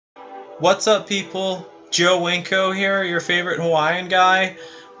What's up, people? Joe Winko here, your favorite Hawaiian guy.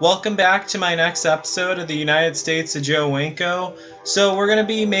 Welcome back to my next episode of the United States of Joe Winko. So we're going to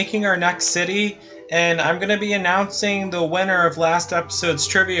be making our next city, and I'm going to be announcing the winner of last episode's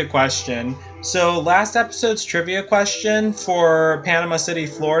trivia question. So last episode's trivia question for Panama City,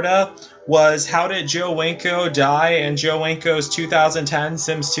 Florida was, how did Joe Winko die in Joe Winko's 2010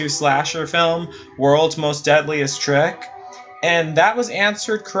 Sims 2 slasher film, World's Most Deadliest Trick? And that was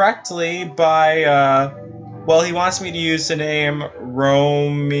answered correctly by, well, he wants me to use the name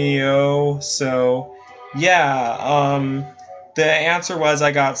Romeo, so, yeah, the answer was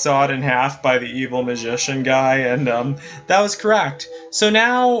I got sawed in half by the evil magician guy, and, that was correct. So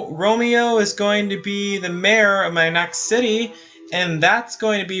now, Romeo is going to be the mayor of my next city, and that's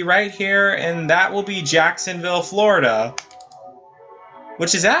going to be right here, and that will be Jacksonville, Florida,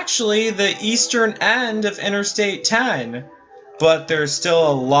 which is actually the eastern end of Interstate 10. But there's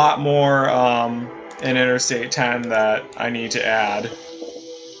still a lot more in Interstate 10 that I need to add.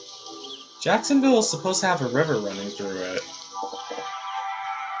 Jacksonville is supposed to have a river running through it.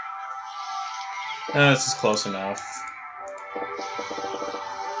 This is close enough.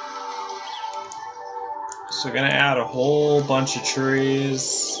 So we're gonna add a whole bunch of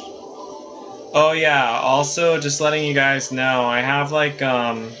trees. Oh yeah, also just letting you guys know, I have like,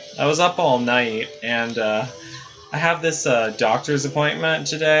 I was up all night and I have this doctor's appointment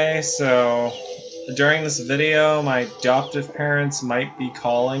today, so during this video, my adoptive parents might be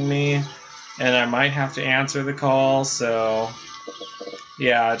calling me, and I might have to answer the call, so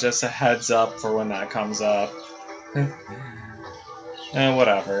yeah, just a heads up for when that comes up. And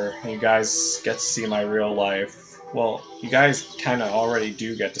whatever, you guys get to see my real life. Well, you guys kind of already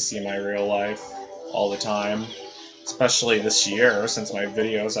do get to see my real life all the time, especially this year, since my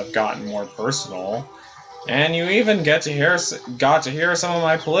videos have gotten more personal. And you even got to hear some of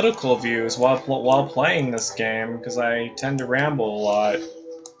my political views while playing this game, because I tend to ramble a lot.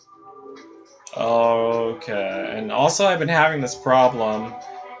 Okay, and also I've been having this problem,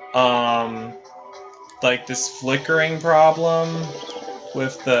 like this flickering problem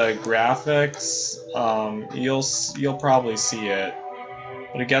with the graphics. You'll probably see it,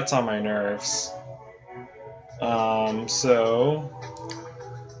 but it gets on my nerves.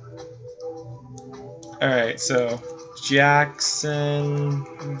 Alright, so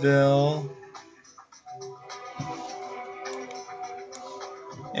Jacksonville,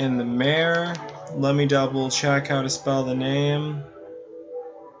 and the mayor, let me double check how to spell the name.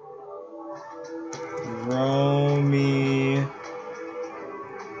 Romy.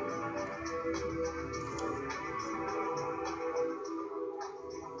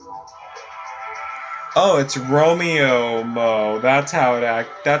 Oh, it's Romeo Mo. That's how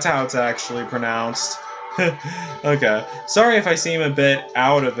it's actually pronounced. Okay. Sorry if I seem a bit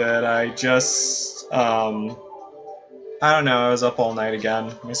out of it. I just, I don't know, I was up all night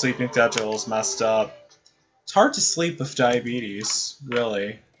again. My sleeping schedule is messed up. It's hard to sleep with diabetes,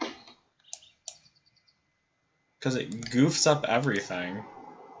 really. Because it goofs up everything.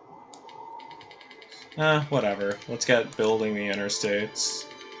 Whatever. Let's get building the interstates.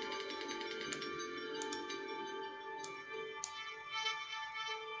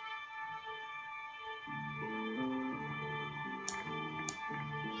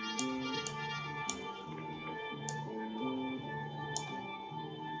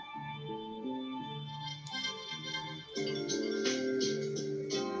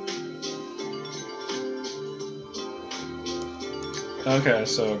 Okay,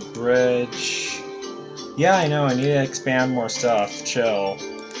 so bridge. Yeah, I know, I need to expand more stuff. Chill.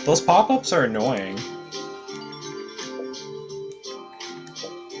 Those pop-ups are annoying.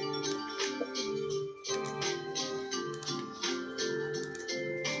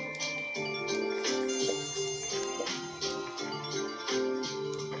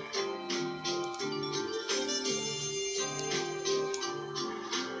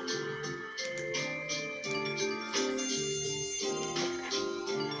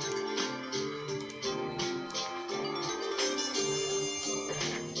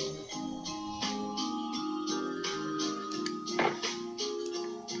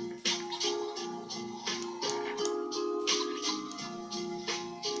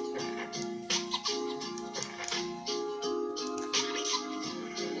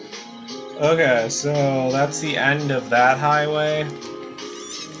 Okay, so that's the end of that highway,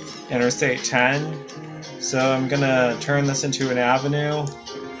 Interstate 10. So I'm gonna turn this into an avenue.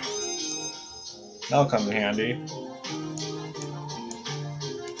 That'll come in handy.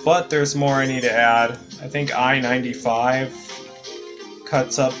 But there's more I need to add. I think I-95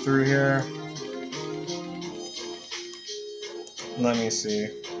 cuts up through here. Let me see.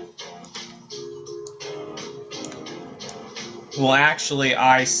 Well, actually,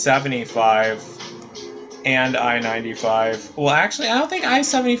 I-75 and I-95. Well, actually, I don't think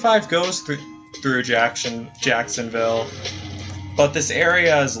I-75 goes through Jacksonville, but this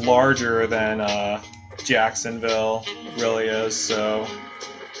area is larger than Jacksonville. It really is. So,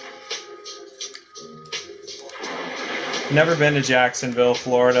 never been to Jacksonville,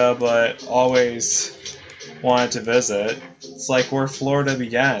 Florida, but always wanted to visit. It's like where Florida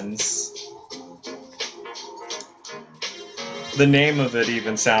begins. The name of it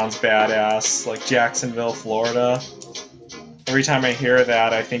even sounds badass, like Jacksonville, Florida. Every time I hear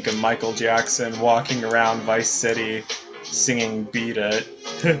that, I think of Michael Jackson walking around Vice City singing Beat It.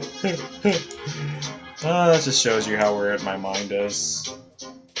 That just shows you how weird my mind is.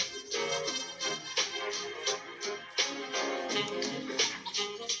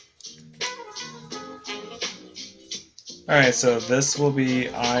 Alright, so this will be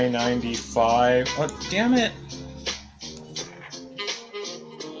I-95. Oh, damn it!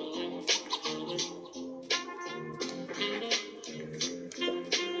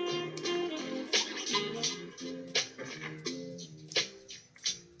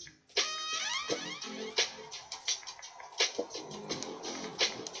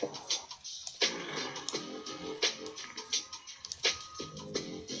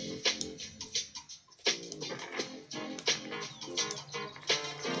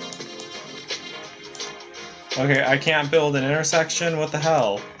 Okay, I can't build an intersection? What the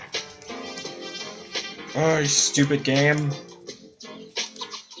hell? Oh, you stupid game.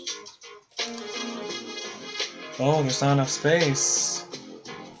 Oh, there's not enough space.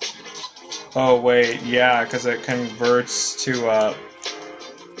 Oh, wait, yeah, because it converts to,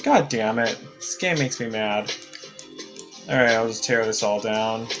 God damn it. This game makes me mad. Alright, I'll just tear this all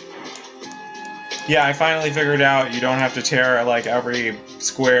down. Yeah, I finally figured out you don't have to tear, like, every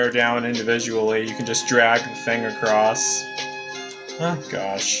square down individually. You can just drag the thing across. Oh,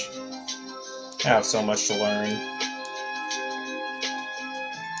 gosh. I have so much to learn.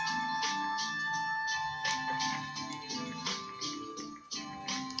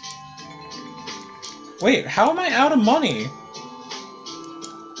 Wait, how am I out of money?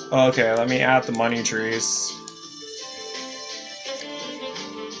 Okay, let me add the money trees.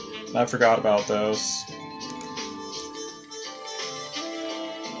 I forgot about those.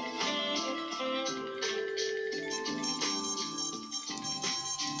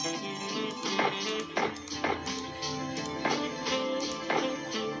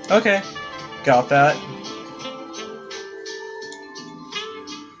 Okay, got that.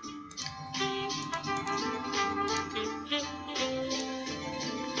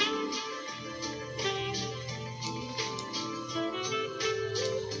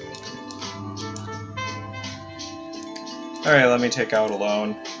 Alright, let me take out a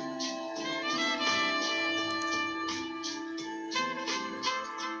loan.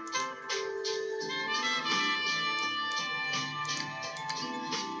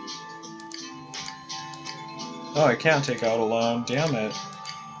 Oh, I can't take out a loan. Damn it.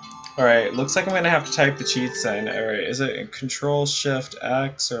 Alright, looks like I'm gonna have to type the cheats in. Alright, is it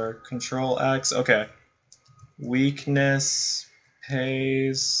Control-Shift-X or Control-X? Okay. Weakness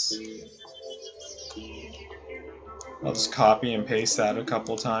pays. I'll just copy and paste that a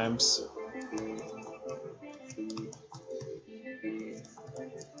couple times.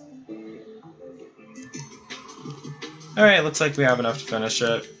 Alright, looks like we have enough to finish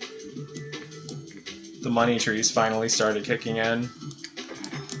it. The money trees finally started kicking in.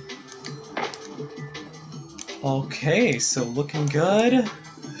 Okay, so looking good.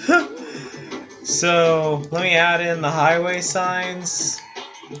 So, let me add in the highway signs.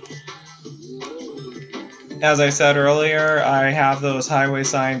 As I said earlier, I have those highway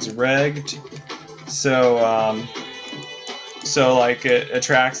signs rigged. So, like, it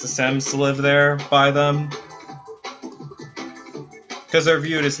attracts the Sims to live there by them. Because they're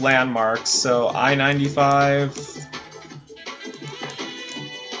viewed as landmarks, so I-95.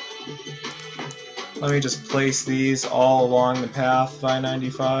 Let me just place these all along the path of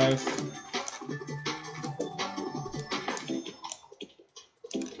I-95.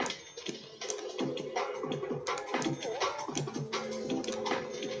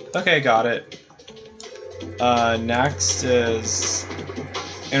 Okay, got it. Next is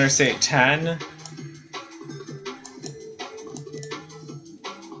Interstate 10.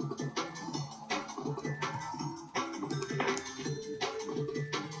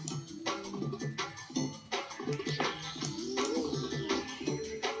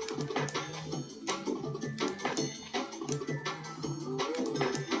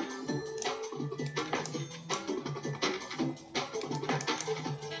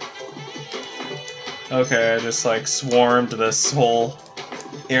 Okay, I just like swarmed this whole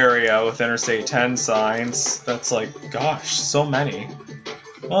area with Interstate 10 signs. That's like, gosh, so many.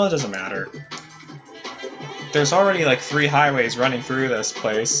 Well, it doesn't matter. There's already like 3 highways running through this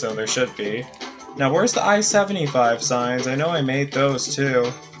place, so there should be. Now, where's the I-75 signs? I know I made those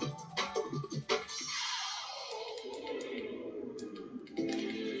too.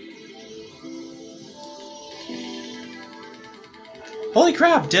 Holy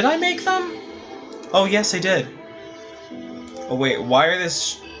crap, did I make them? Oh, yes, I did. Oh, wait, why the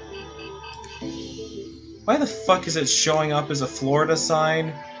fuck is it showing up as a Florida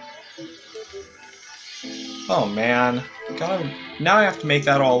sign? Oh, man. God, now I have to make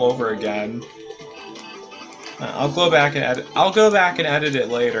that all over again. I'll go back and edit it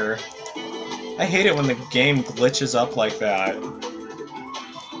later. I hate it when the game glitches up like that.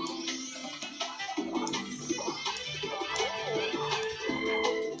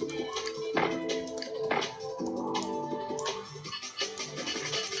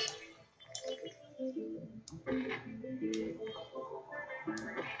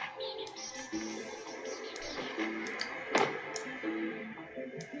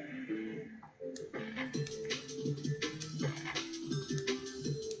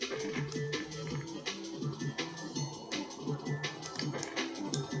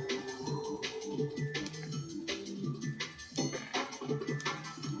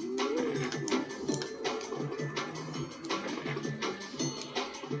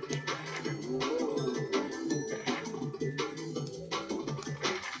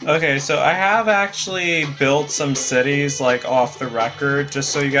 Okay, so I have actually built some cities, like, off the record,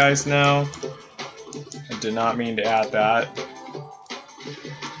 just so you guys know. I did not mean to add that.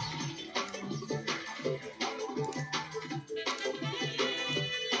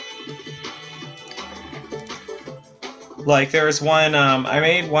 Like, there's one, I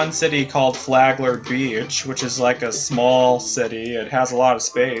made one city called Flagler Beach, which is like a small city. It has a lot of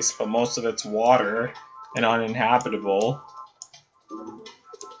space, but most of it's water and uninhabitable.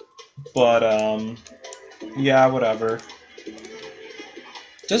 But, yeah, whatever.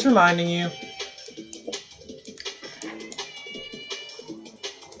 Just reminding you.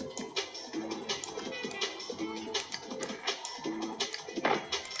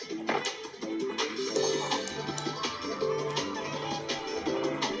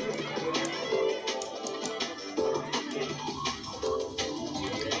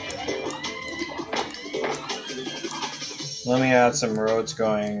 Let me add some roads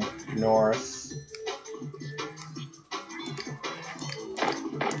going north.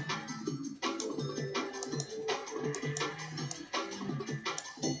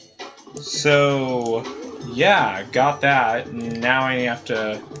 So, yeah, got that. Now I have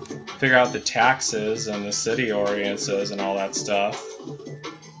to figure out the taxes and the city ordinances and all that stuff.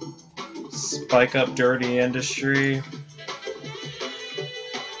 Spike up dirty industry.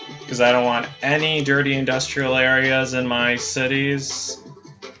 Because I don't want any dirty industrial areas in my cities.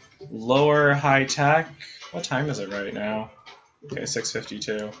 Lower high tech. What time is it right now? Okay,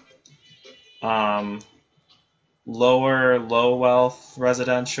 6:52. Lower low wealth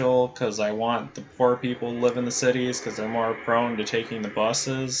residential, because I want the poor people to live in the cities because they're more prone to taking the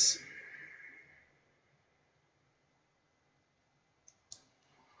buses.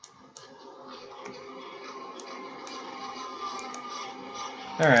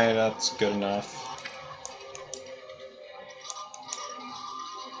 Alright, that's good enough.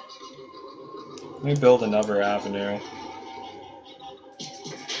 Let me build another avenue.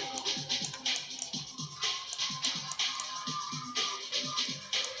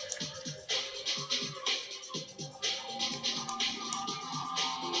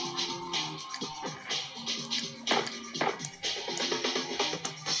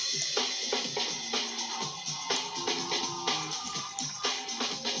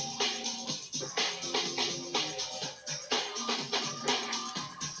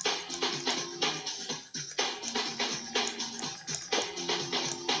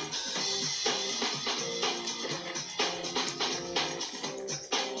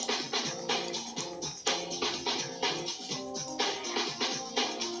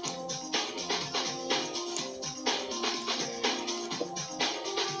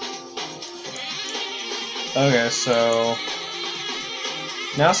 Okay, so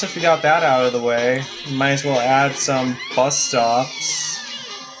now since we got that out of the way, might as well add some bus stops,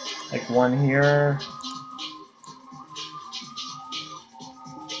 like one here.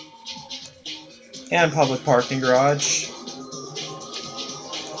 And public parking garage.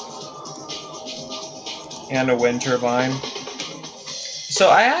 And a wind turbine. So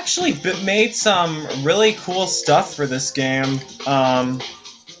I actually made some really cool stuff for this game.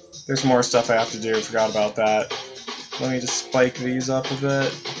 There's more stuff I have to do, forgot about that. Let me just spike these up a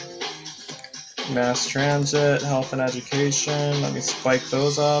bit. Mass transit, health and education, let me spike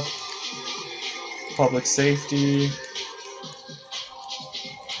those up. Public safety.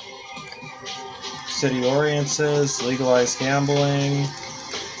 City ordinances, legalize gambling,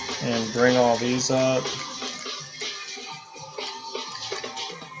 and bring all these up.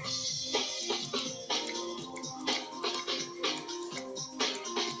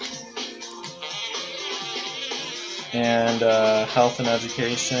 And health and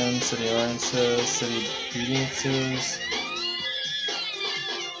education, city ordinances, city grievances.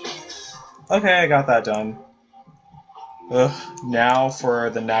 Okay, I got that done. Ugh, now for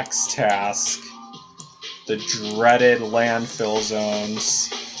the next task. The dreaded landfill zones.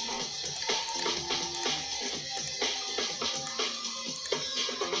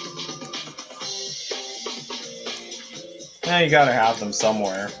 Yeah, you gotta have them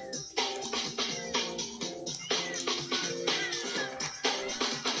somewhere.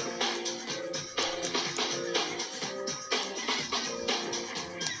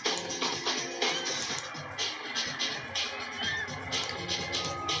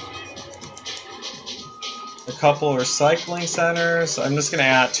 A couple recycling centers. I'm just going to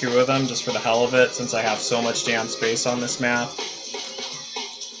add 2 of them just for the hell of it since I have so much damn space on this map.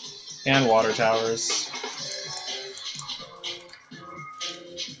 And water towers.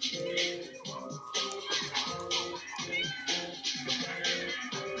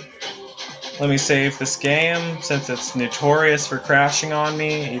 Let me save this game since it's notorious for crashing on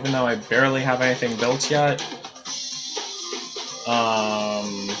me even though I barely have anything built yet.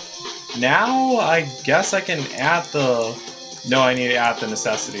 Now I guess I can add the... No, I need to add the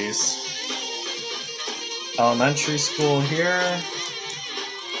necessities. Elementary school here.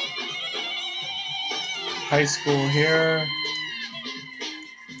 High school here.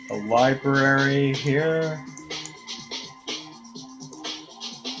 A library here.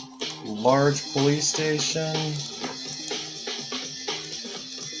 Large police station.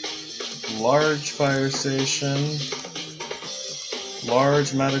 Large fire station.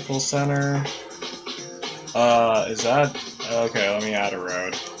 Large medical center. Is that... Okay, let me add a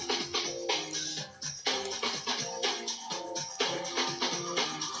road.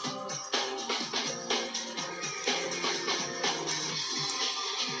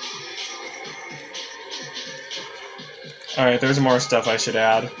 Alright, there's more stuff I should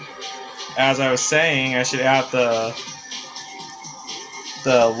add. As I was saying, I should add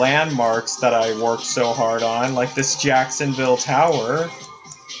the landmarks that I worked so hard on, like this Jacksonville Tower,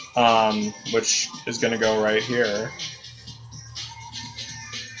 which is going to go right here.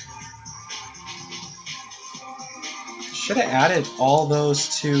 Should have added all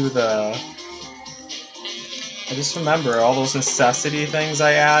those to the... I just remember all those necessity things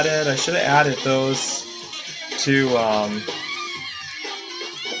I added. I should have added those to...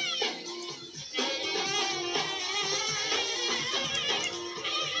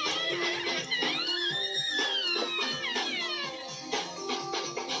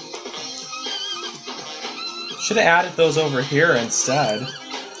 Should have added those over here instead.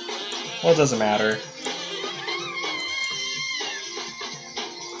 Well, it doesn't matter.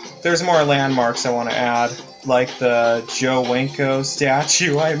 There's more landmarks I want to add, like the Joe Winko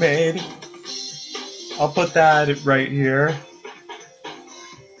statue I made. I'll put that right here.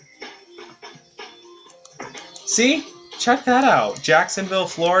 See? Check that out. Jacksonville,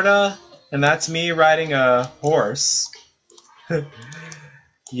 Florida, and that's me riding a horse.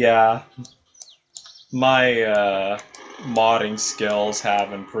 Yeah. My modding skills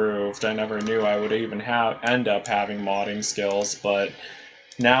have improved. I never knew I would even end up having modding skills, but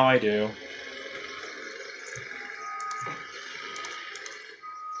now I do.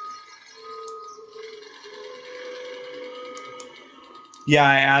 Yeah,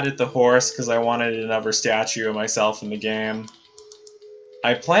 I added the horse because I wanted another statue of myself in the game.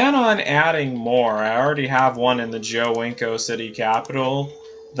 I plan on adding more. I already have one in the Joe Winko city capital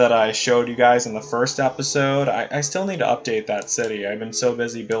that I showed you guys in the first episode. I still need to update that city. I've been so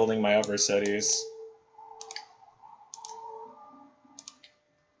busy building my other cities.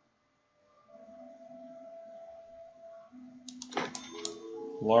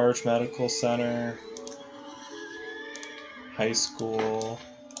 Large medical center. High school.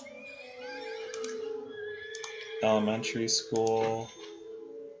 Elementary school.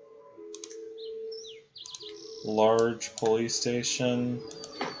 Large police station.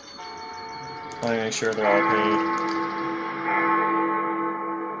 Let me make sure they're all paid.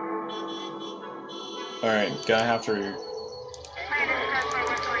 Alright, gonna have to...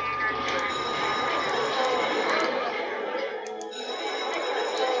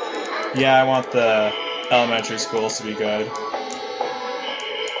 Yeah, I want the elementary schools to be good.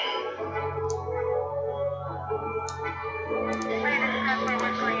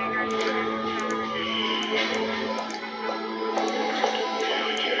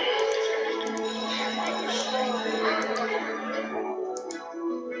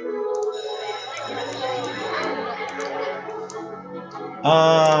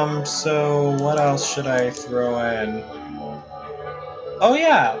 So what else should I throw in? Oh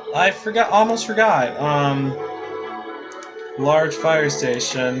yeah, I almost forgot. Large fire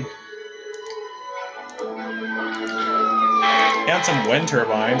station. And some wind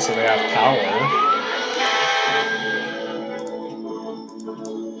turbines so they have power.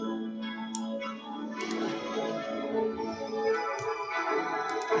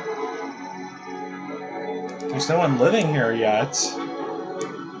 There's no one living here yet.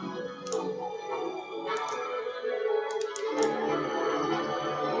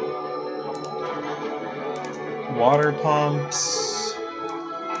 Water pumps.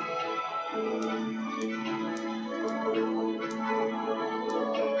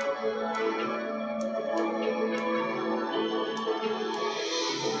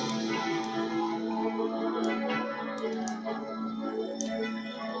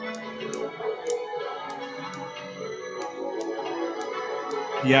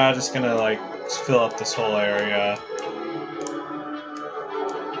 Yeah, just gonna like fill up this whole area.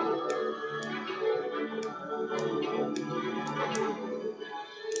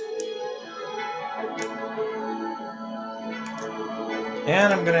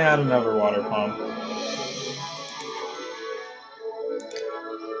 And I'm gonna add another water pump.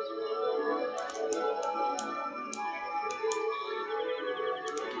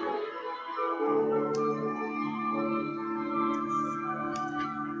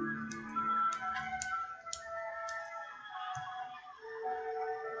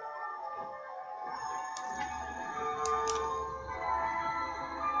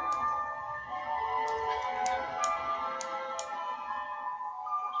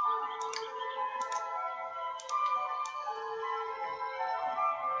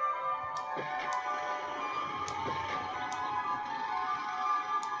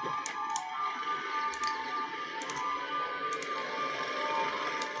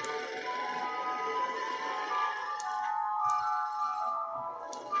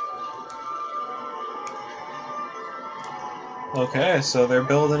 Okay, so they're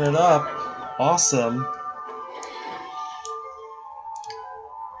building it up. Awesome.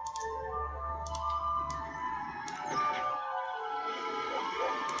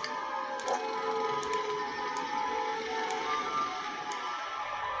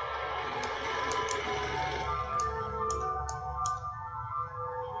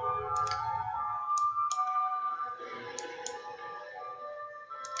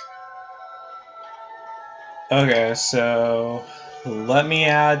 Okay, so let me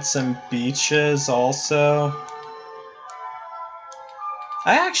add some beaches also.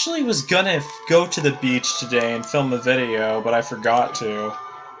 I actually was gonna go to the beach today and film a video, but I forgot to.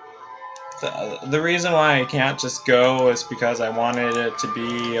 The reason why I can't just go is because I wanted it to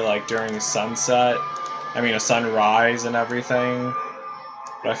be like during sunset. I mean a sunrise and everything.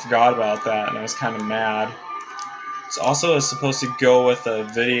 But I forgot about that and I was kind of mad. It's also supposed to go with a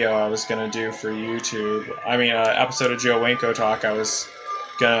video I was gonna do for YouTube. I mean, an episode of Joe Winko Talk I was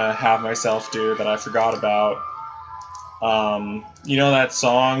gonna have myself do that I forgot about. You know that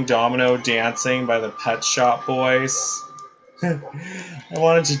song Domino Dancing by the Pet Shop Boys? I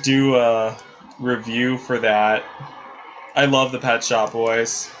wanted to do a review for that. I love the Pet Shop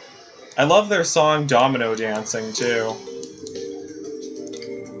Boys. I love their song Domino Dancing too.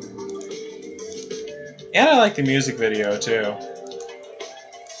 And I like the music video too.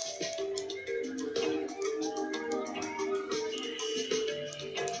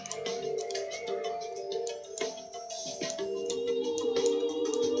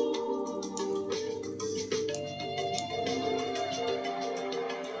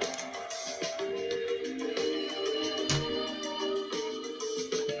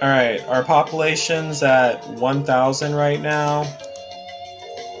 Alright, our population's at 1,000 right now.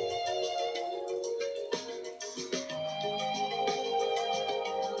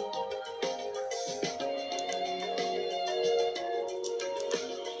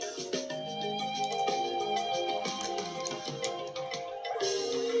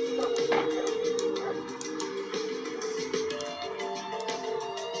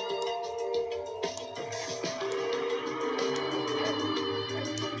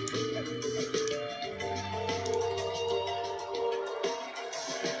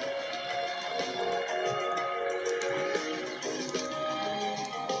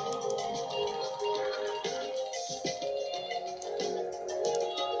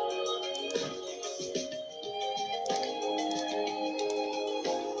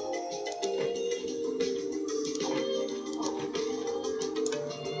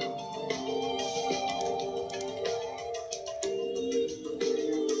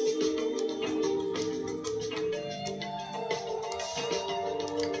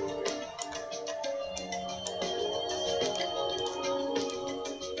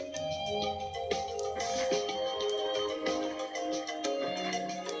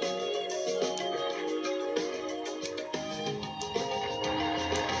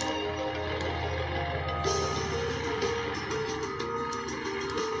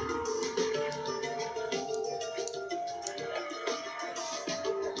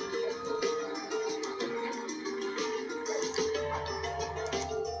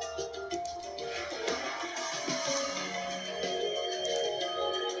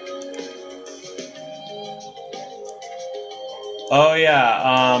 Oh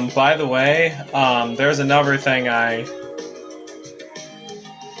yeah, by the way, there's another thing I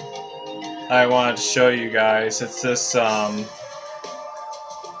wanted to show you guys. It's this,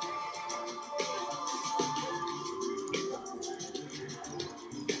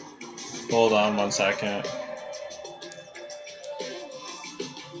 hold on one second.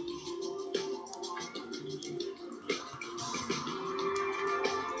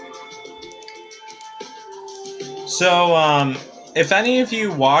 So, if any of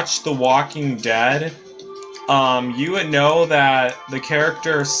you watch The Walking Dead, you would know that the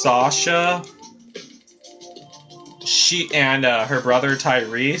character Sasha, she and her brother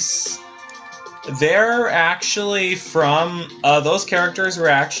Tyrese, they're actually from, those characters were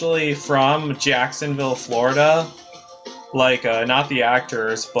actually from Jacksonville, Florida. Like, not the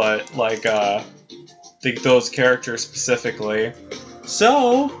actors, but, like, those characters specifically.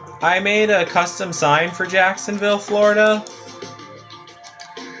 So, I made a custom sign for Jacksonville, Florida.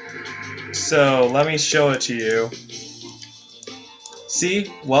 So, let me show it to you.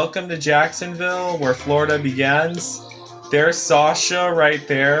 See? Welcome to Jacksonville, where Florida begins. There's Sasha right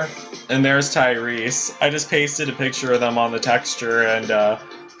there, and there's Tyrese. I just pasted a picture of them on the texture and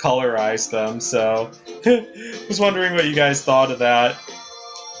colorized them, so was wondering what you guys thought of that.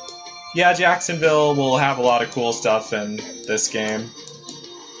 Yeah, Jacksonville will have a lot of cool stuff in this game.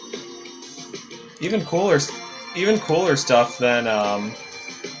 Even cooler stuff than the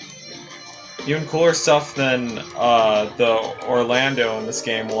Orlando in this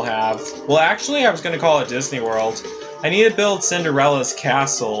game will have. Well, actually, I was going to call it Disney World. I need to build Cinderella's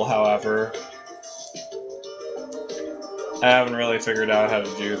castle, however. I haven't really figured out how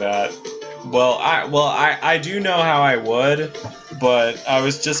to do that. Well, I do know how I would, but I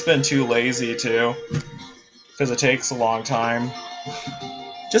was just been too lazy to, because it takes a long time.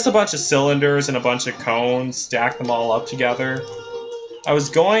 Just a bunch of cylinders and a bunch of cones, stack them all up together. I was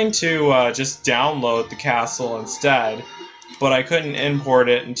going to just download the castle instead, but I couldn't import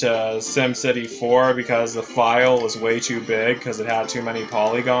it into SimCity 4 because the file was way too big because it had too many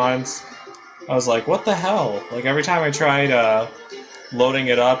polygons. I was like, what the hell? Like, every time I tried loading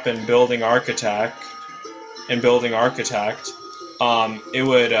it up in Building Architect, it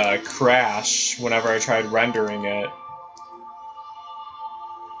would crash whenever I tried rendering it.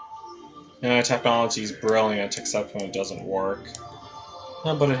 And technology is brilliant, except when it doesn't work.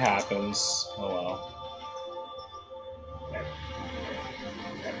 But it happens. Oh well.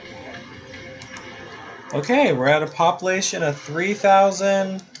 Okay, we're at a population of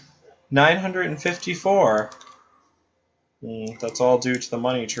 3,954. That's all due to the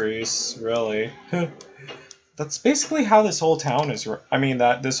money trees, really. That's basically how this whole town is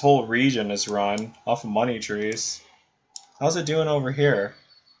this whole region is run, off of money trees. How's it doing over here?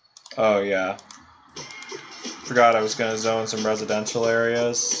 Oh, yeah. Forgot I was going to zone some residential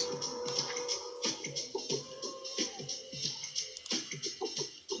areas.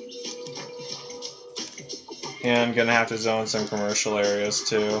 And I'm going to have to zone some commercial areas,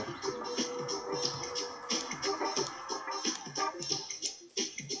 too.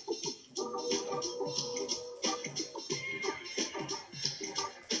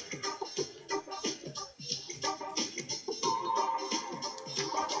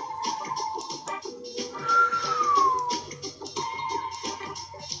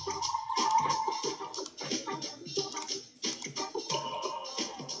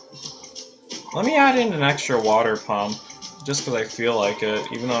 Let me add in an extra water pump, just because I feel like it,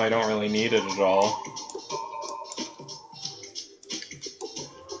 even though I don't really need it at all.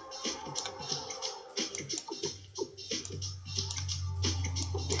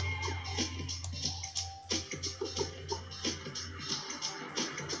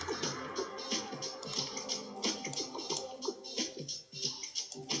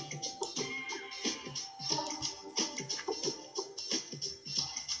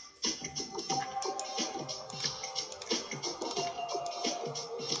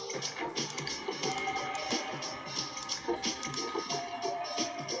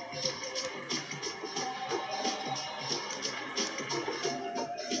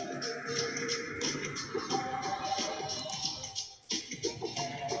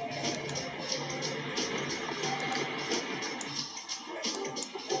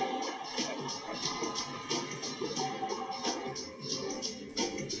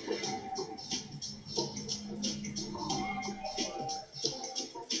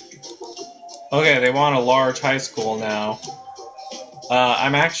 Okay, they want a large high school now.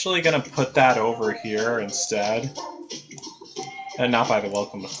 I'm actually going to put that over here instead. And not by the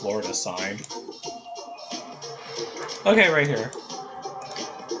Welcome to Florida sign. Okay, right here.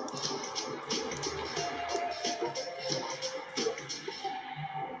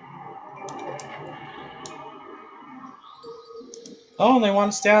 Oh, and they want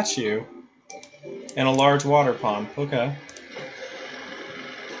a statue. And a large water pump. Okay.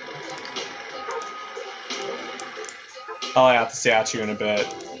 I'll add the statue in a bit.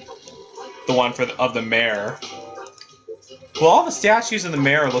 The one of the mayor. Well, all the statues in the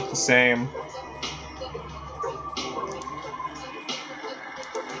mayor look the same.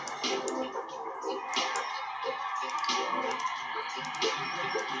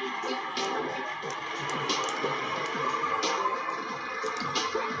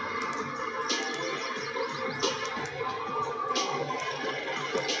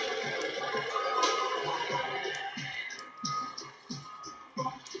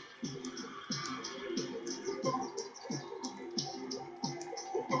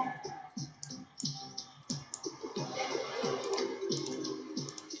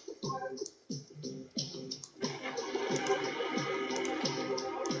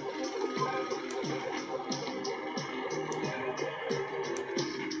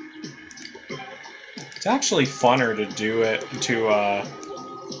 It's actually funner to do it to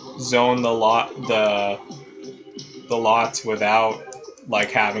zone the lots without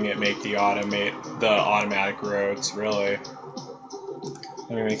like having it make the automatic roads. Really. Let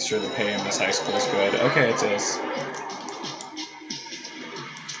me make sure the pay in this high school is good. Okay, it is.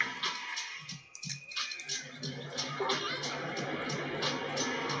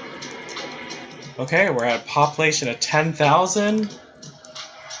 Okay, we're at a population of 10,000.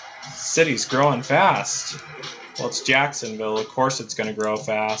 City's growing fast. Well, it's Jacksonville. Of course it's going to grow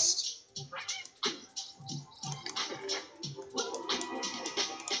fast.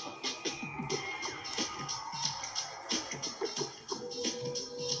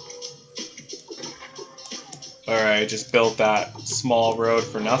 Alright, just built that small road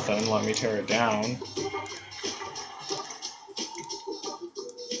for nothing. Let me tear it down.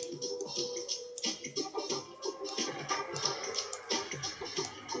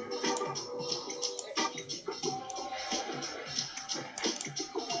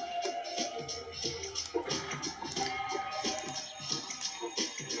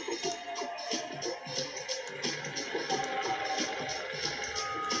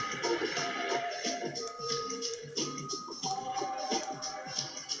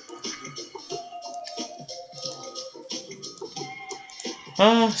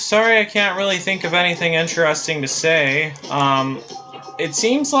 Sorry I can't really think of anything interesting to say. It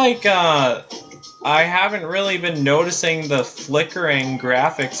seems like I haven't really been noticing the flickering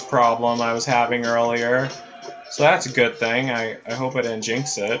graphics problem I was having earlier. So that's a good thing. I hope I didn't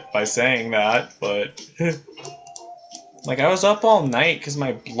jinx it by saying that, but... like, I was up all night because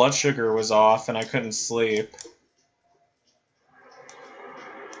my blood sugar was off and I couldn't sleep.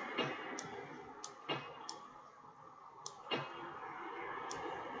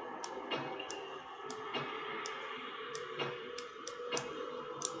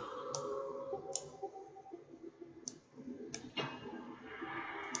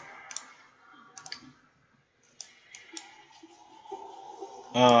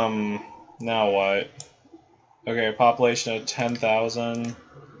 Now what? Okay, population of 10,000.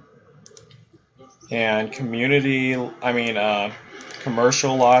 And commercial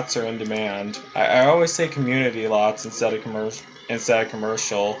lots are in demand. I always say community lots instead of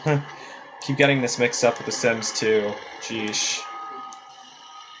commercial. Keep getting this mixed up with The Sims 2. Jeesh.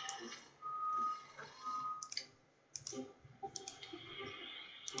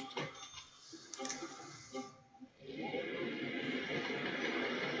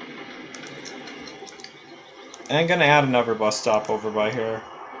 And I'm gonna add another bus stop over by here.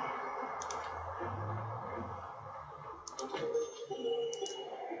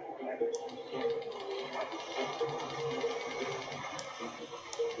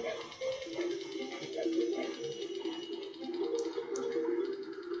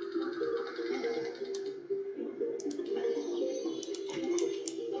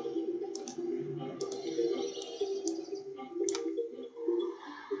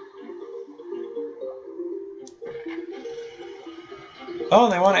 Oh,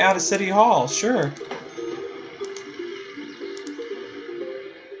 they want to add a city hall. Sure.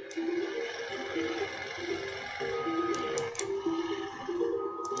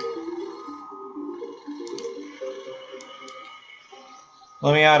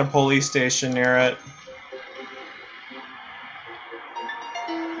 Let me add a police station near it.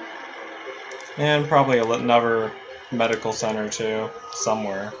 And probably another medical center too,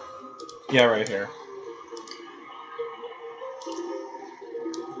 somewhere. Yeah, right here.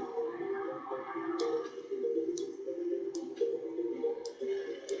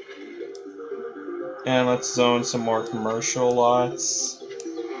 And let's zone some more commercial lots.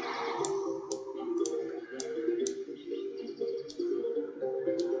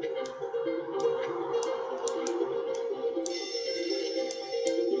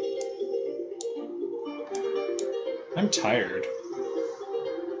 I'm tired.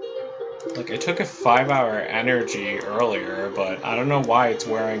 Like, I took a 5-hour energy earlier, but I don't know why it's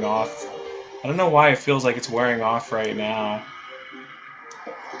wearing off. I don't know why it feels like it's wearing off right now.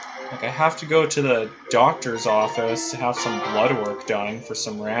 Like, I have to go to the doctor's office to have some blood work done for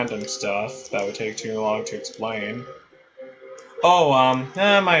some random stuff that would take too long to explain. Oh,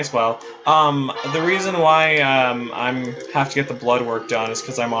 might as well. The reason why, I'm have to get the blood work done is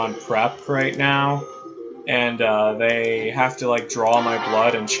because I'm on prep right now. And, they have to, like, draw my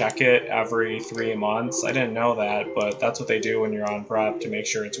blood and check it every 3 months. I didn't know that, but that's what they do when you're on prep to make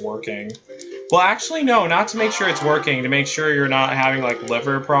sure it's working. Well, actually, no, not to make sure it's working, to make sure you're not having, like,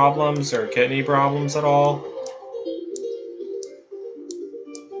 liver problems or kidney problems at all.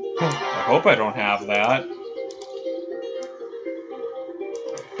 I hope I don't have that.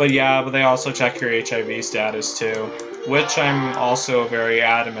 But yeah, but they also check your HIV status too, which I'm also very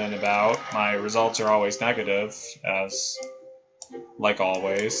adamant about. My results are always negative, as, like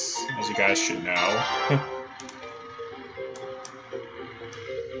always, as you guys should know.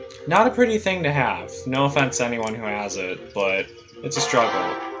 Not a pretty thing to have. No offense to anyone who has it, but it's a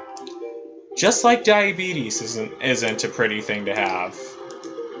struggle. Just like diabetes isn't a pretty thing to have.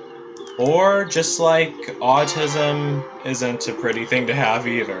 Or just like autism isn't a pretty thing to have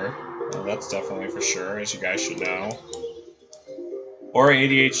either. Well, that's definitely for sure, as you guys should know. Or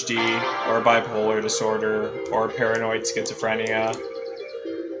ADHD, or bipolar disorder, or paranoid schizophrenia,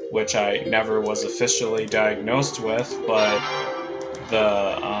 which I never was officially diagnosed with, but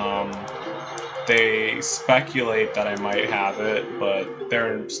they speculate that I might have it, but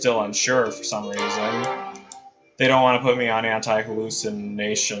they're still unsure for some reason. They don't want to put me on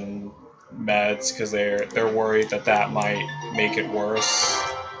anti-hallucination meds because they're worried that that might make it worse.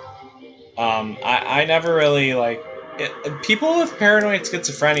 I never really, like... people with paranoid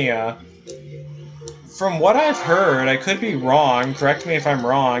schizophrenia, from what I've heard, I could be wrong, correct me if I'm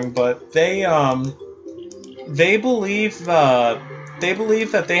wrong, but they believe that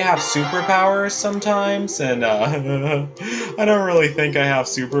they have superpowers sometimes, and I don't really think I have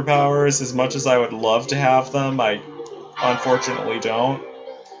superpowers as much as I would love to have them. I unfortunately don't.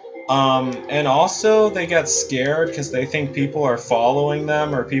 And also they get scared because they think people are following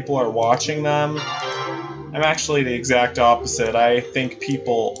them or people are watching them. I'm actually the exact opposite. I think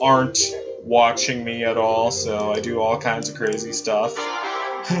people aren't watching me at all, so I do all kinds of crazy stuff.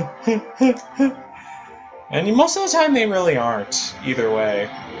 And most of the time they really aren't, either way.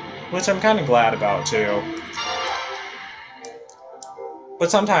 Which I'm kind of glad about, too.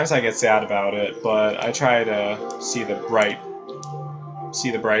 But sometimes I get sad about it, but I try to see the bright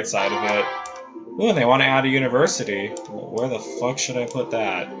side of it. Ooh, and they want to add a university. Where the fuck should I put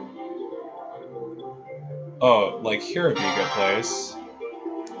that? Oh, like here would be a good place.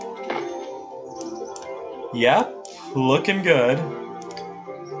 Yep, looking good.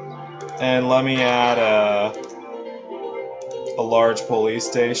 And let me add a large police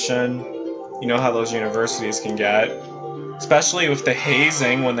station. You know how those universities can get. Especially with the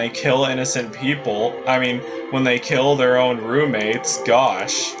hazing when they kill innocent people. I mean, when they kill their own roommates,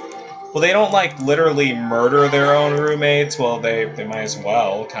 gosh. Well, they don't, like, literally murder their own roommates. Well, they might as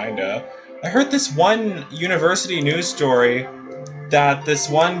well, kinda. I heard this one university news story that this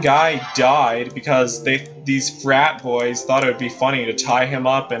one guy died because these frat boys thought it would be funny to tie him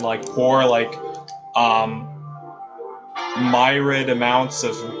up and, like, pour, like, myriad amounts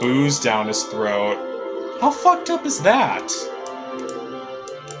of booze down his throat. How fucked up is that?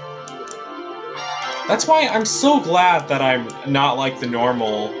 That's why I'm so glad that I'm not like the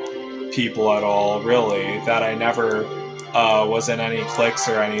normal people at all, really. That I never was in any cliques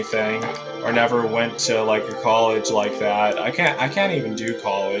or anything, or never went to like a college like that. I can't even do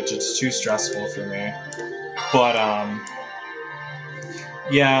college. It's too stressful for me. But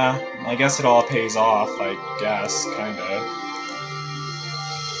yeah, I guess it all pays off. I guess, kinda.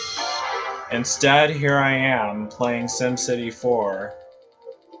 Instead, here I am, playing SimCity 4,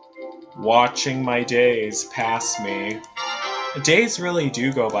 watching my days pass me. Days really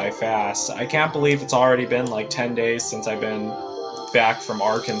do go by fast. I can't believe it's already been like 10 days since I've been back from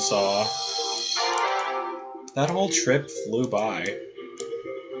Arkansas. That whole trip flew by.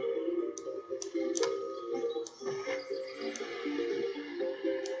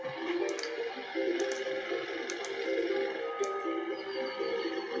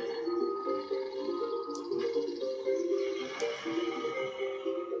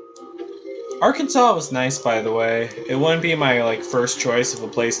 Arkansas was nice, by the way. It wouldn't be my, like, first choice of a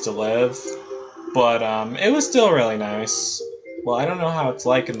place to live, but, it was still really nice. Well, I don't know how it's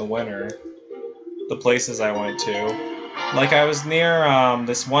like in the winter, the places I went to. Like, I was near,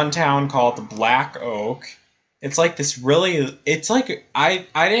 this one town called the Black Oak, It's like this really, it's like, I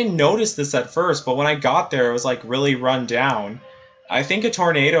didn't notice this at first, but when I got there, it was like really run down. I think a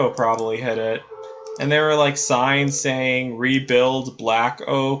tornado probably hit it. And there were like signs saying rebuild Black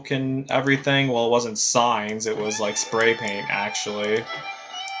Oak and everything. Well, it wasn't signs, it was like spray paint actually.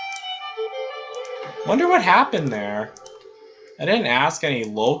 Wonder what happened there. I didn't ask any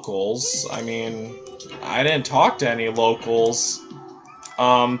locals. I mean, I didn't talk to any locals.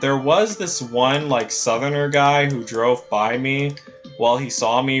 There was this one, like, southerner guy who drove by me while he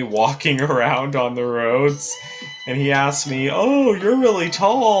saw me walking around on the roads, and he asked me, "Oh, you're really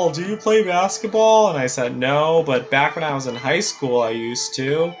tall, do you play basketball?" And I said, "No, but back when I was in high school, I used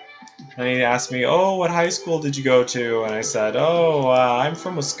to." And he asked me, "Oh, what high school did you go to?" And I said, "Oh, I'm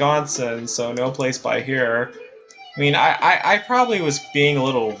from Wisconsin, so no place by here." I mean, I probably was being a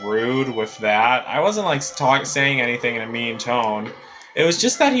little rude with that. I wasn't, like, saying anything in a mean tone. It was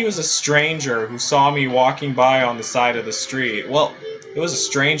just that he was a stranger who saw me walking by on the side of the street. Well, it was a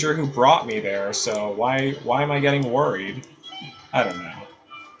stranger who brought me there, so why am I getting worried? I don't know.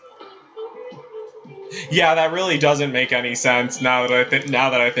 Yeah, that really doesn't make any sense now that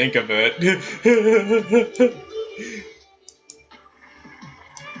I think of it.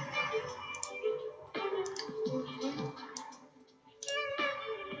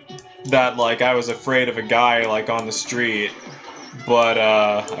 That, like, I was afraid of a guy, like, on the street, but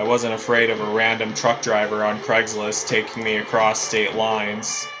I wasn't afraid of a random truck driver on Craigslist taking me across state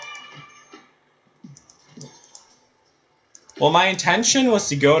lines. Well, my intention was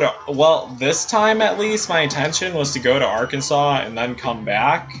to go to, well, this time at least, my intention was to go to Arkansas and then come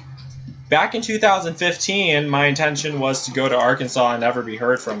back. Back in 2015, my intention was to go to Arkansas and never be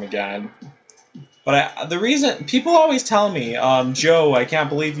heard from again. But the reason, people always tell me, Joe, I can't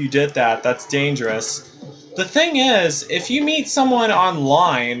believe you did that, that's dangerous. The thing is, if you meet someone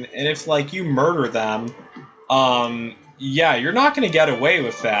online, and if, like, you murder them, yeah, you're not gonna get away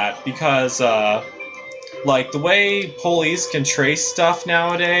with that, because, like, the way police can trace stuff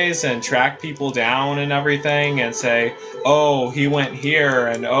nowadays and track people down and everything and say, oh, he went here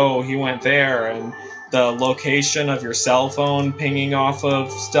and oh, he went there, and the location of your cell phone pinging off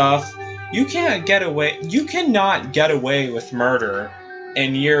of stuff, you cannot get away with murder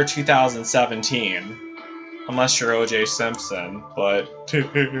in year 2017. Unless you're O.J. Simpson, but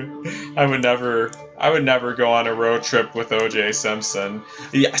I would never go on a road trip with O.J. Simpson.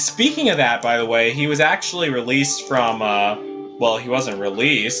 Yeah, speaking of that, by the way, he was actually released from, well, he wasn't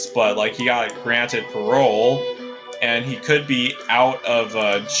released, but, like, he got granted parole, and he could be out of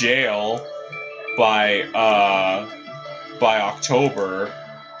jail by October,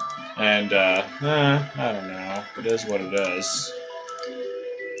 and, I don't know. It is what it is.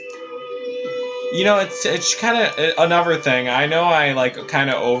 You know, it's kind of another thing. I know I, like, kind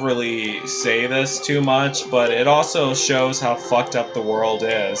of overly say this too much, but it also shows how fucked up the world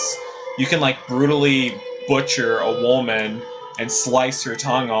is. You can, like, brutally butcher a woman and slice her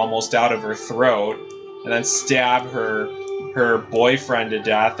tongue almost out of her throat, and then stab her boyfriend to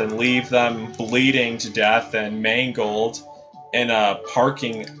death and leave them bleeding to death and mangled in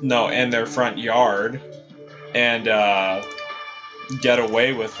in their front yard, and get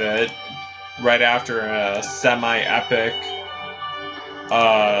away with it right after a semi-epic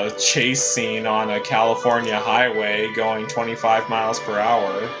chase scene on a California highway going 25 miles per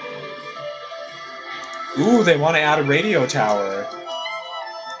hour. Ooh, they want to add a radio tower.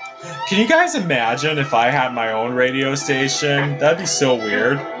 Can you guys imagine if I had my own radio station? That'd be so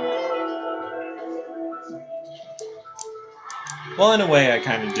weird. Well, in a way I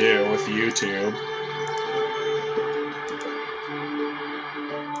kind of do with YouTube.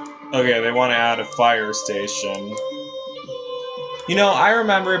 Okay, they want to add a fire station. You know, I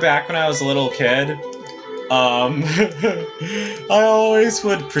remember back when I was a little kid, I always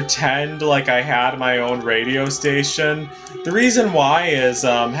would pretend like I had my own radio station. The reason why is,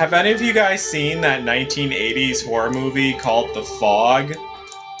 have any of you guys seen that 1980s horror movie called The Fog?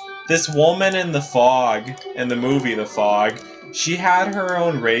 This woman in The Fog, in the movie The Fog, she had her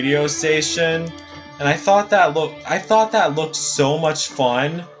own radio station, and I thought that looked so much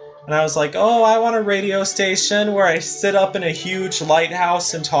fun. And I was like, oh, I want a radio station where I sit up in a huge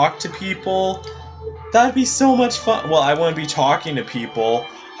lighthouse and talk to people. That'd be so much fun. Well, I wouldn't be talking to people.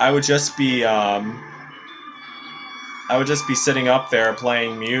 I would just be sitting up there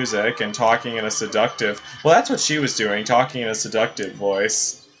playing music and talking in a seductive. Well, that's what she was doing, talking in a seductive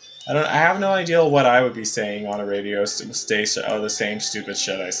voice. I have no idea what I would be saying on a radio station. Oh, the same stupid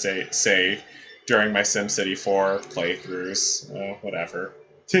shit I say during my SimCity 4 playthroughs. Whatever.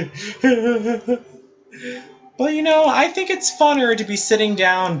 But, you know, I think it's funner to be sitting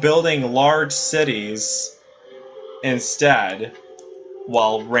down building large cities instead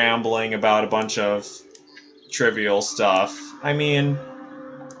while rambling about a bunch of trivial stuff. I mean,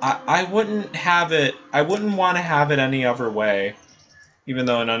 I wouldn't have it, I wouldn't want to have it any other way, even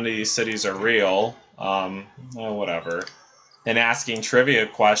though none of these cities are real. Well, whatever. And asking trivia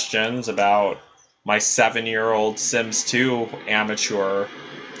questions about my 7-year-old Sims 2 amateur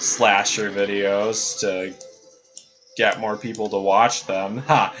slasher videos to get more people to watch them.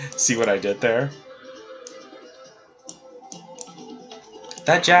 Ha! See what I did there?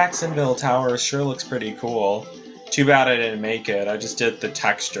 That Jacksonville tower sure looks pretty cool. Too bad I didn't make it. I just did the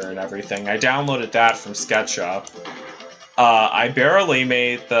texture and everything. I downloaded that from SketchUp. I barely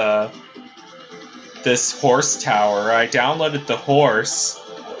made this horse tower. I downloaded the horse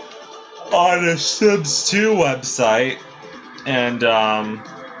on a Sims 2 website, and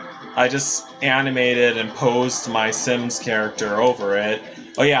I just animated and posed my Sims character over it.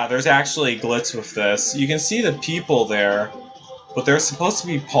 Oh yeah, there's actually a glitch with this. You can see the people there, but there's supposed to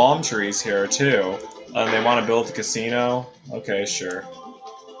be palm trees here too. And they want to build a casino? Okay, sure.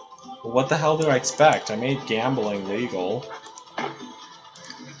 Well, what the hell do I expect? I made gambling legal.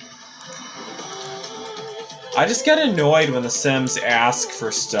 I just get annoyed when the Sims ask for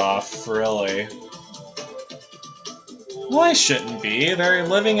stuff, really. Well, I shouldn't be. They're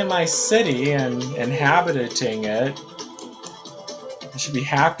living in my city and inhabiting it. I should be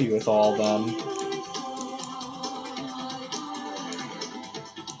happy with all of them.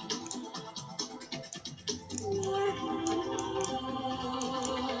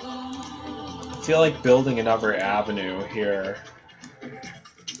 I feel like building another avenue here.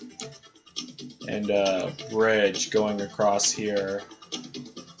 And a bridge going across here.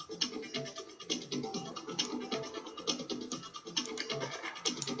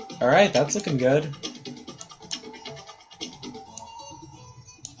 Alright, that's looking good.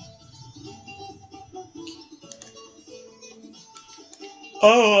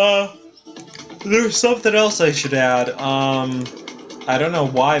 Oh, there's something else I should add. I don't know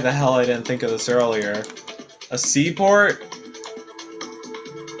why the hell I didn't think of this earlier. A seaport?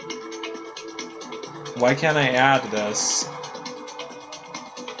 Why can't I add this?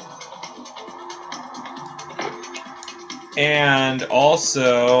 And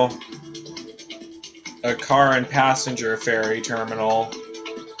also a car and passenger ferry terminal.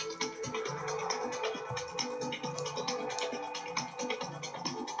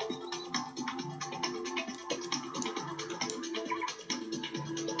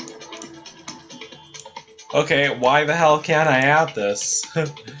 Okay, why the hell can't I add this?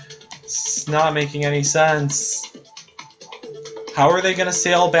 It's not making any sense. How are they gonna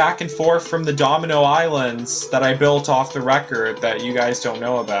sail back and forth from the Domino Islands that I built off the record that you guys don't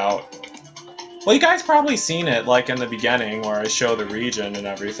know about? Well, you guys probably seen it, like in the beginning, where I show the region and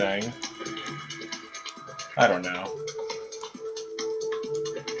everything. I don't know.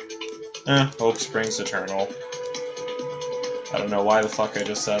 Hope springs eternal. I don't know why the fuck I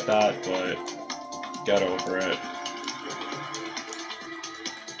just said that, but get over it.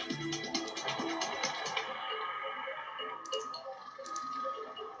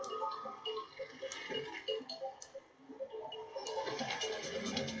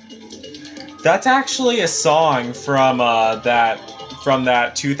 That's actually a song from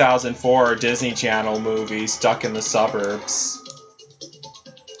that 2004 Disney Channel movie, Stuck in the Suburbs.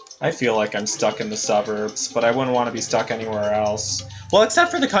 I feel like I'm stuck in the suburbs, but I wouldn't want to be stuck anywhere else. Well, except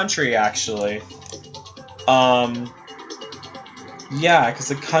for the country, actually. Yeah, because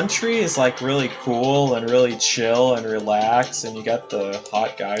the country is like really cool and really chill and relaxed, and you got the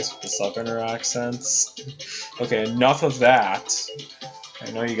hot guys with the southerner accents. Okay, enough of that. I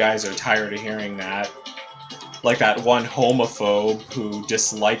know you guys are tired of hearing that. Like that one homophobe who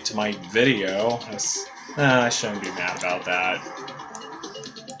disliked my video. I shouldn't be mad about that.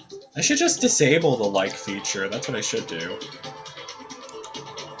 I should just disable the like feature. That's what I should do.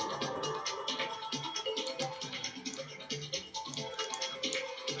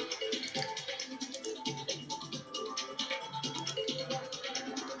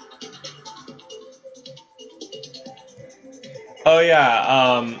 Oh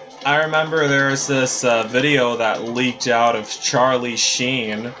yeah, I remember there was this video that leaked out of Charlie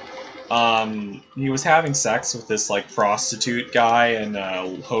Sheen. He was having sex with this like prostitute guy in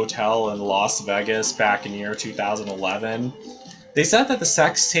a hotel in Las Vegas back in year 2011. They said that the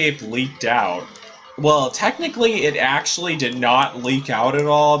sex tape leaked out. Well, technically it actually did not leak out at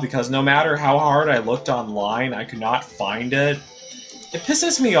all, because no matter how hard I looked online, I could not find it. It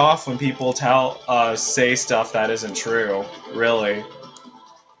pisses me off when people say stuff that isn't true, really.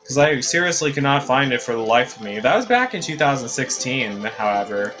 Because I seriously could not find it for the life of me. That was back in 2016,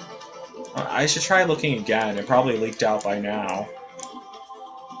 however. I should try looking again. It probably leaked out by now.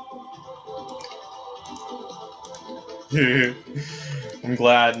 I'm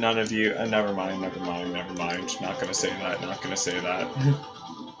glad none of you... never mind. Not gonna say that.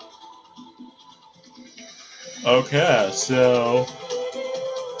 Okay, so...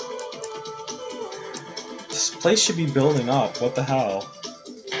 this place should be building up. What the hell?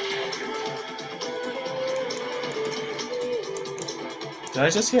 Did I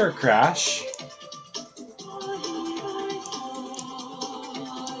just hear a crash?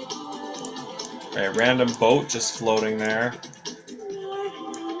 Alright, random boat just floating there.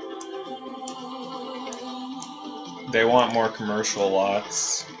 They want more commercial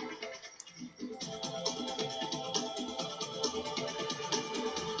lots.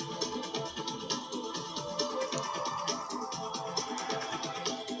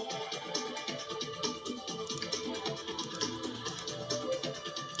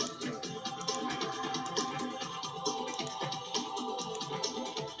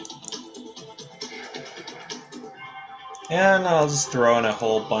 And I'll just throw in a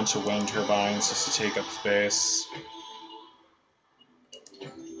whole bunch of wind turbines just to take up space.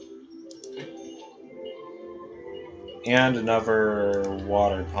 And another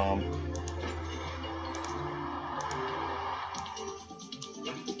water pump.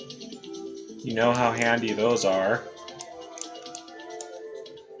 You know how handy those are.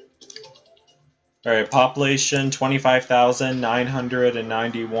 Alright, population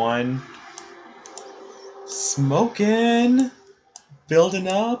 25,991. Smoking! Building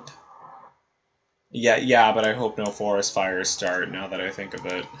up! Yeah, but I hope no forest fires start now that I think of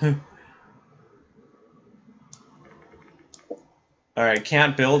it. Alright,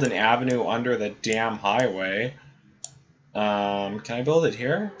 can't build an avenue under the damn highway. Can I build it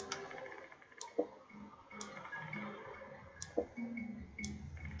here?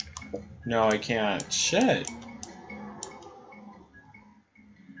 No, I can't. Shit.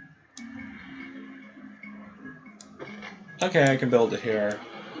 Okay, I can build it here.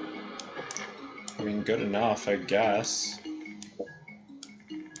 I mean, good enough, I guess.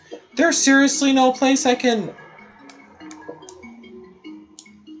 There's seriously no place I can...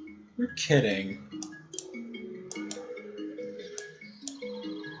 You're kidding.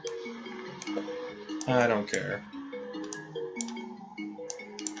 I don't care.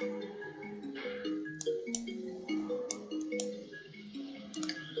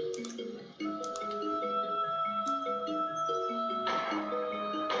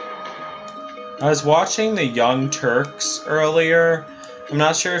 I was watching the Young Turks earlier. I'm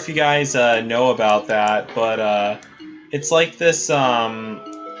not sure if you guys know about that, but it's like this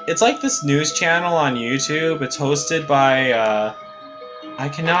news channel on YouTube. It's hosted by I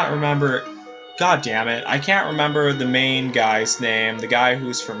cannot remember. God damn it! I can't remember the main guy's name. The guy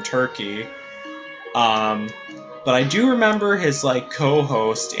who's from Turkey. But I do remember his like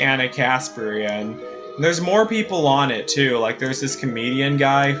co-host Anna Kasparian. And there's more people on it too. Like there's this comedian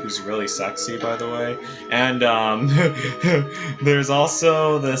guy who's really sexy, by the way, and there's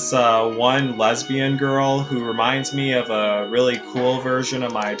also this one lesbian girl who reminds me of a really cool version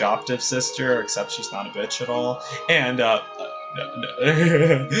of my adoptive sister, except she's not a bitch at all. And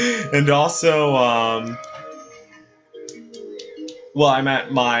and also well, I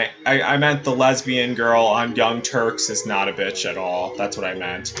meant the lesbian girl on Young Turks is not a bitch at all. That's what I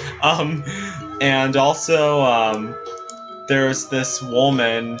meant. And also, there's this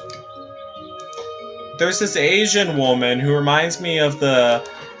woman. There's this Asian woman who reminds me of the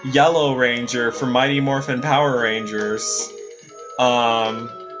Yellow Ranger from Mighty Morphin Power Rangers.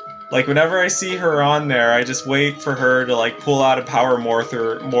 Like, whenever I see her on there, I just wait for her to, like, pull out a power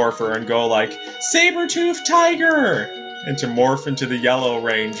morpher and go, like, Saber-Tooth Tiger! And to morph into the Yellow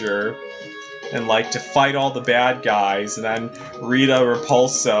Ranger. And, like, to fight all the bad guys. And then Rita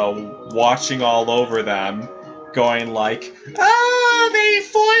Repulso watching all over them, going like, "Oh, they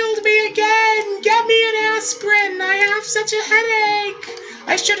foiled me again! Get me an aspirin! I have such a headache!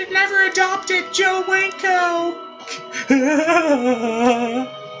 I should have never adopted Joe Winko!"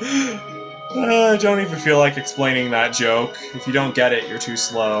 I don't even feel like explaining that joke. If you don't get it, you're too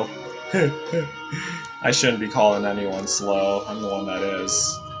slow. I shouldn't be calling anyone slow. I'm the one that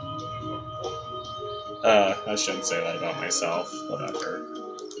is. I shouldn't say that about myself. Whatever.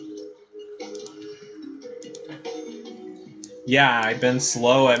 Yeah, I've been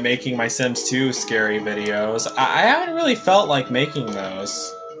slow at making my Sims 2 scary videos. I haven't really felt like making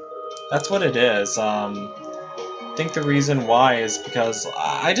those. That's what it is. I think the reason why is because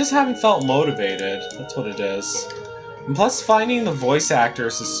I just haven't felt motivated. That's what it is. And plus, finding the voice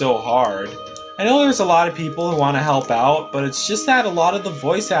actors is so hard. I know there's a lot of people who want to help out, but it's just that a lot of the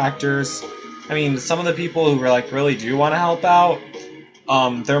voice actors, I mean, some of the people who like really do want to help out,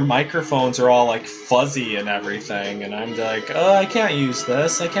 their microphones are all like fuzzy and everything, and I'm like, oh, I can't use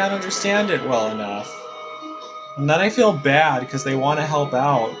this. I can't understand it well enough. And then I feel bad because they want to help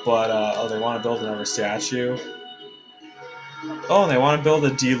out, but oh, they want to build another statue. Oh, and they want to build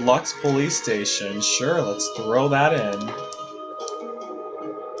a deluxe police station. Sure, let's throw that in.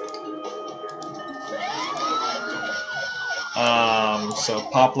 So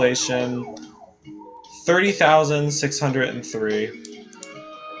population 30,603.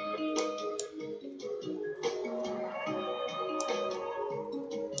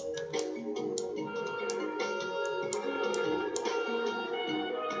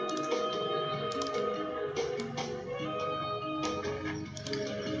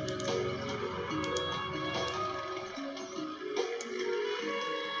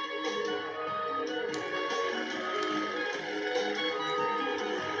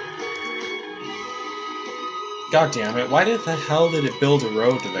 God damn it, why the hell did it build a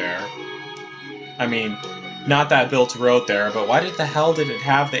road there? I mean, not that it built a road there, but why the hell did it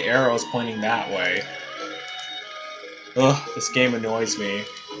have the arrows pointing that way? Ugh, this game annoys me.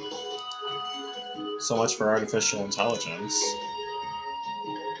 So much for artificial intelligence.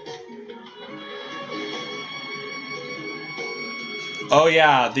 Oh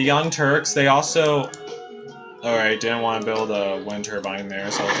yeah, the Young Turks, they also... Alright, didn't want to build a wind turbine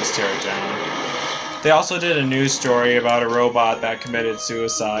there, so I'll just tear it down. They also did a news story about a robot that committed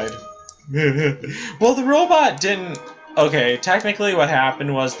suicide. Well, the robot didn't... Okay, technically what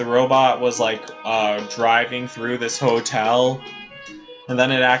happened was the robot was, like, driving through this hotel, and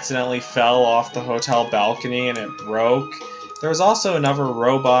then it accidentally fell off the hotel balcony and it broke. There was also another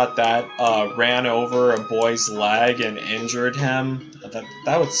robot that ran over a boy's leg and injured him.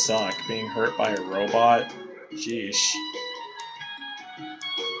 That would suck, being hurt by a robot. Sheesh.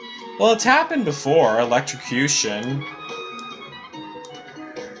 Well, it's happened before, electrocution.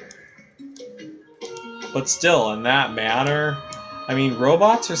 But still, in that manner, I mean,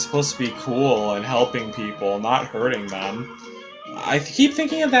 robots are supposed to be cool and helping people, not hurting them. I keep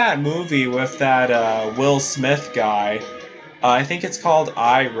thinking of that movie with that Will Smith guy. I think it's called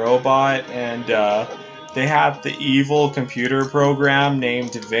I, Robot, and they had the evil computer program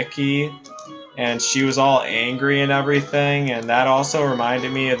named Vicky. And she was all angry and everything, and that also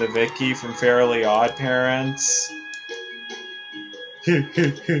reminded me of the Vicky from Fairly Odd Parents.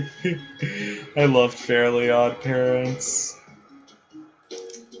 I loved Fairly Odd Parents.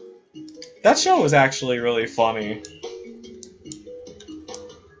 That show was actually really funny.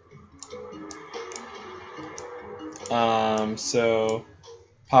 So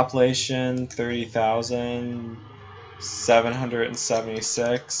population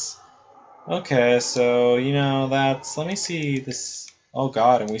 30,776. Okay, so, you know, that's... Let me see this... Oh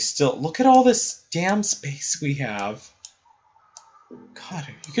god, and we still... Look at all this damn space we have. God,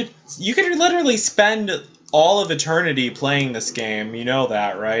 you could literally spend all of eternity playing this game. You know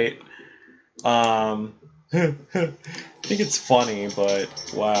that, right? I think it's funny, but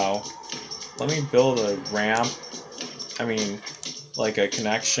wow. Let me build a ramp. I mean, like a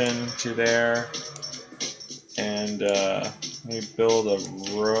connection to there. And, let me build a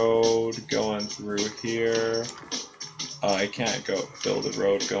road going through here. Oh, I can't build a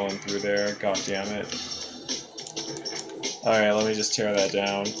road going through there. God damn it. Alright, let me just tear that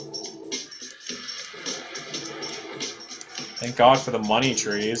down. Thank God for the money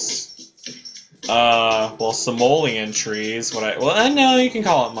trees. Well, simoleon trees. No, you can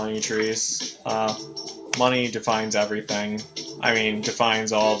call it money trees. Money defines everything. I mean,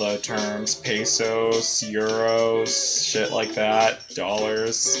 defines all the terms. Pesos, euros, shit like that.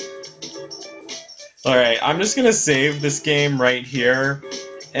 Dollars. Alright, I'm just gonna save this game right here.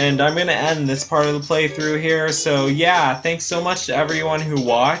 And I'm gonna end this part of the playthrough here. So yeah, thanks so much to everyone who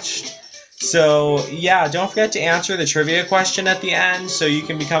watched. So yeah, don't forget to answer the trivia question at the end so you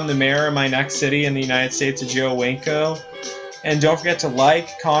can become the mayor of my next city in the United States of Joe Winko. And don't forget to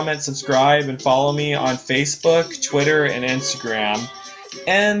like, comment, subscribe, and follow me on Facebook, Twitter, and Instagram.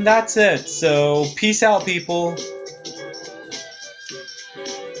 And that's it. So, peace out, people.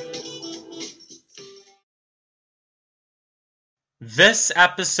 This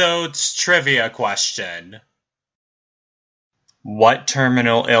episode's trivia question. What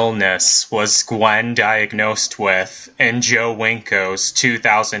terminal illness was Gwen diagnosed with in Joe Winko's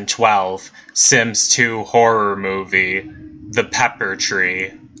 2012 Sims 2 horror movie, The Pepper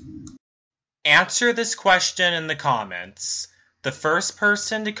Tree? Answer this question in the comments. The first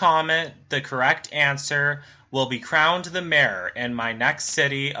person to comment the correct answer will be crowned the mayor in my next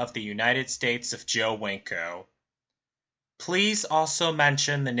city of the United States of Joe Winko. Please also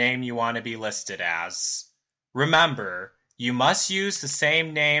mention the name you want to be listed as. Remember, you must use the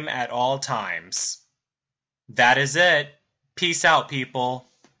same name at all times. That is it. Peace out, people.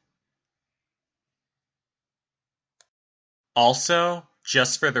 Also,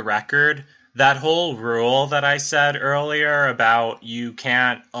 just for the record, that whole rule that I said earlier about you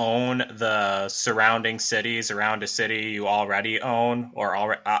can't own the surrounding cities around a city you already own or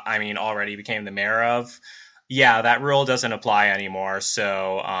already became the mayor of, yeah, that rule doesn't apply anymore.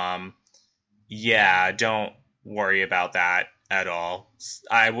 So, yeah, don't worry about that at all.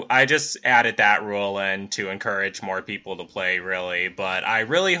 I just added that rule in to encourage more people to play, really. But I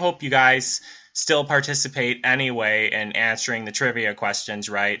really hope you guys still participate anyway in answering the trivia questions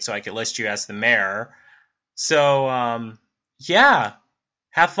right, so I could list you as the mayor. So, yeah,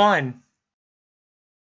 have fun.